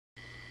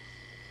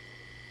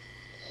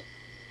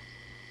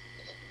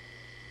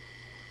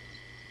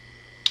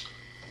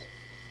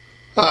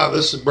Hi,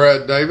 this is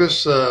Brad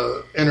Davis,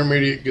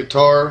 intermediate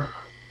guitar,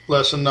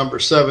 lesson number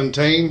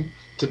 17.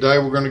 Today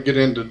we're going to get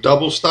into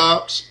double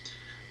stops,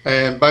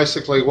 and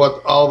basically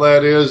what all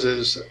that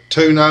is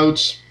two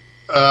notes.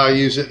 I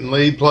use it in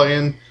lead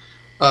playing.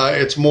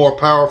 It's more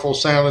powerful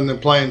sounding than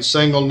playing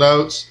single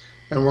notes,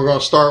 and we're going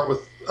to start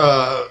with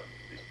the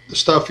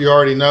stuff you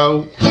already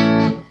know.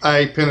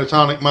 A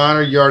pentatonic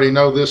minor, you already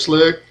know this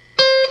lick,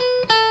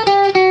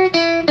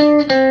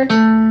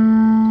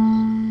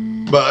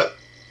 but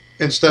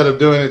instead of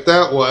doing it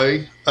that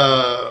way,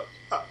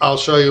 I'll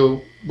show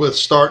you with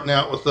starting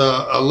out with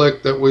a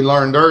lick that we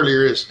learned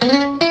earlier is.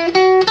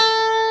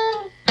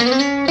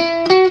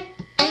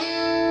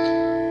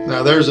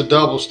 Now there's a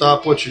double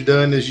stop. What you're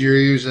doing is you're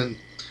using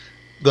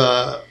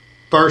the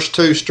first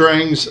two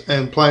strings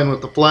and playing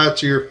with the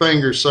flats of your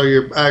fingers, so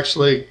you're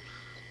actually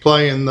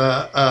playing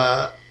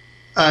the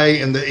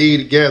A and the E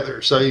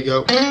together. So you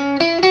go.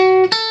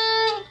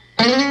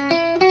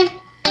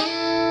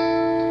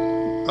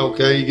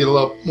 Okay, you get a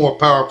little more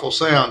powerful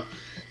sound,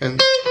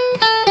 and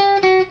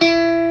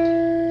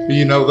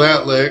you know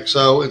that lick.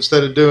 So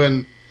instead of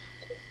doing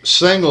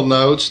single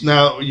notes,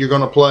 now you're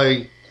going to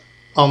play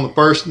on the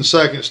first and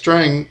second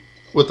string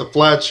with the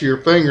flats of your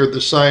finger the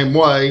same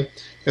way,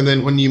 and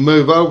then when you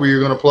move over,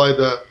 you're going to play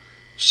the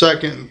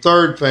second and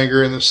third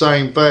finger in the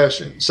same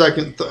fashion,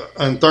 second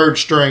and third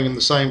string in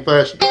the same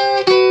fashion,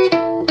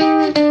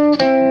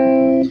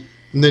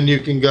 and then you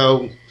can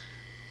go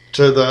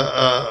to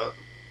the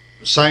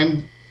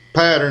same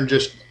pattern,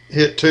 just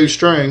hit two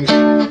strings,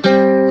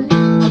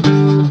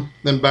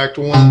 then back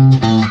to one.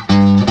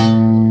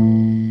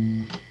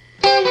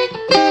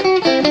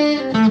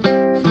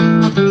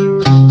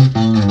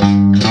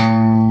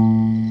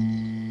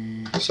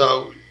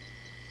 So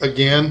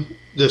again,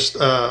 just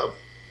a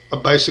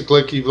basic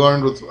lick you've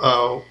learned with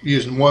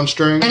using one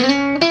string.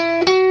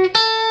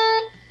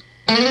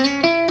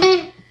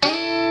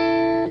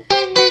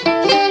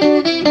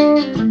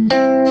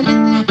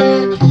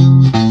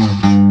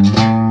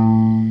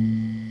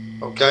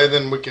 Okay,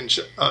 then we can,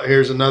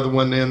 here's another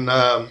one in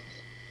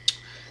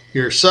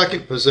your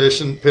second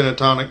position,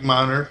 pentatonic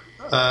minor,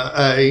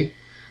 A.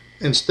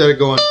 Instead of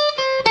going,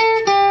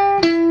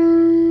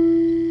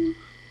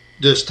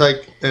 just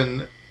take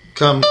and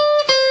come.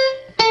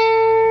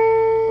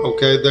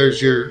 Okay,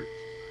 there's your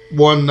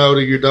one note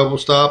of your double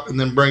stop, and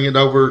then bring it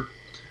over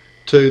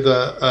to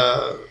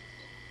the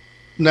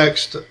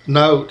next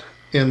note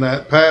in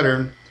that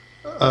pattern,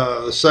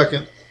 the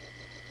second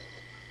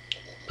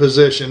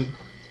position.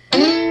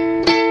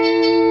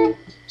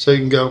 So you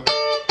can go,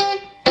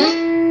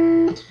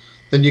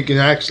 then you can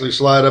actually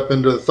slide up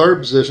into the third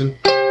position.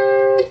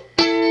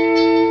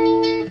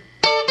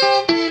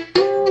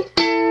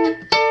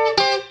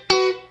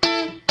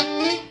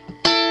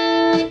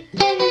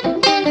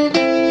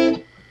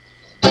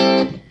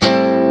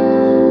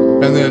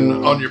 And then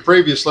on your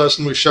previous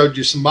lesson, we showed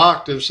you some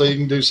octaves, so you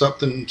can do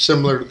something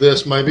similar to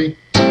this maybe.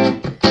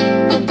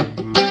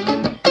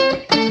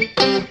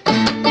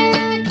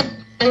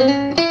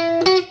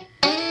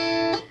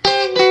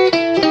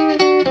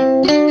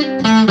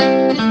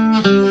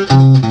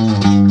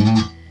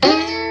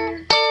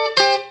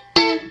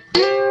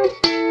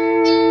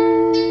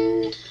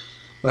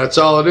 That's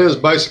all it is.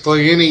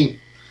 Basically,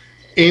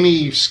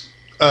 any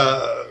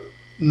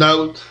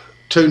note,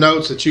 two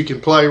notes that you can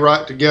play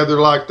right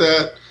together like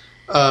that,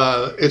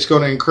 it's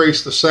going to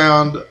increase the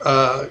sound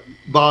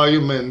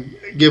volume and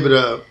give it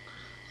a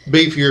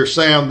beefier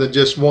sound than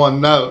just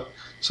one note.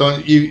 So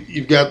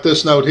you've got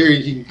this note here,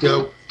 you can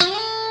go,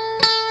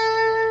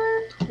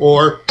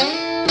 or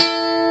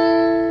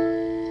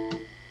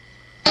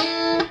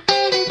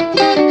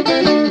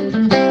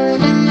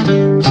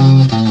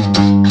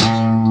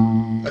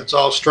it's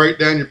all straight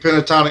down your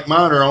pentatonic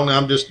minor, only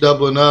I'm just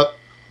doubling up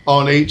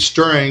on each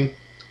string.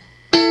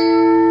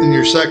 In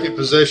your second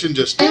position,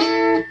 just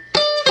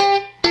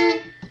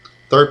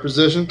third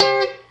position.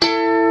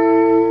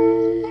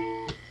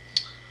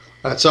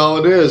 That's all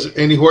it is.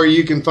 Anywhere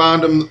you can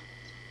find them,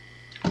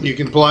 you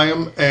can play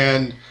them,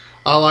 and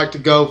I like to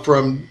go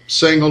from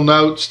single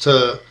notes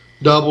to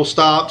double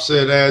stops.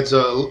 It adds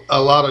a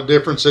lot of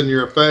difference in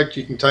your effect.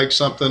 You can take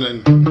something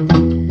and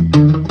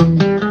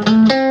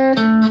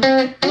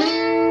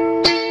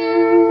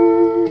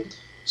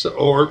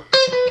or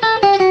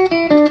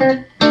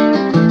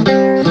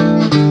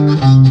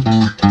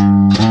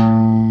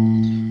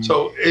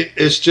so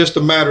it's just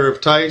a matter of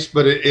taste,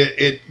 but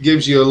it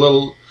gives you a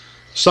little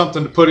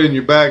something to put in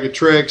your bag of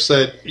tricks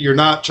that you're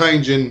not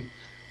changing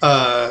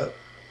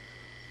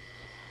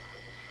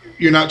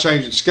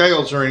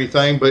scales or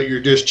anything, but you're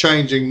just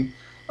changing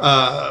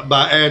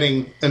by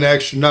adding an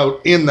extra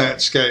note in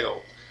that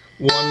scale.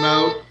 One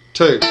note,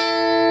 two.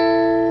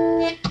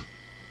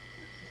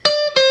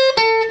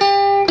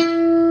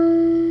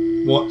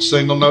 One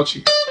single notes.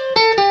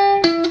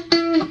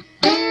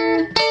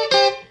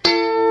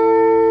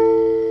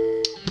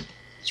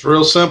 It's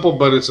real simple,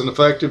 but it's an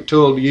effective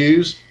tool to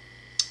use.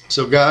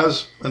 So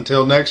guys,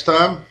 until next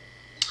time,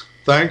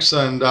 thanks,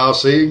 and I'll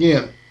see you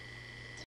again.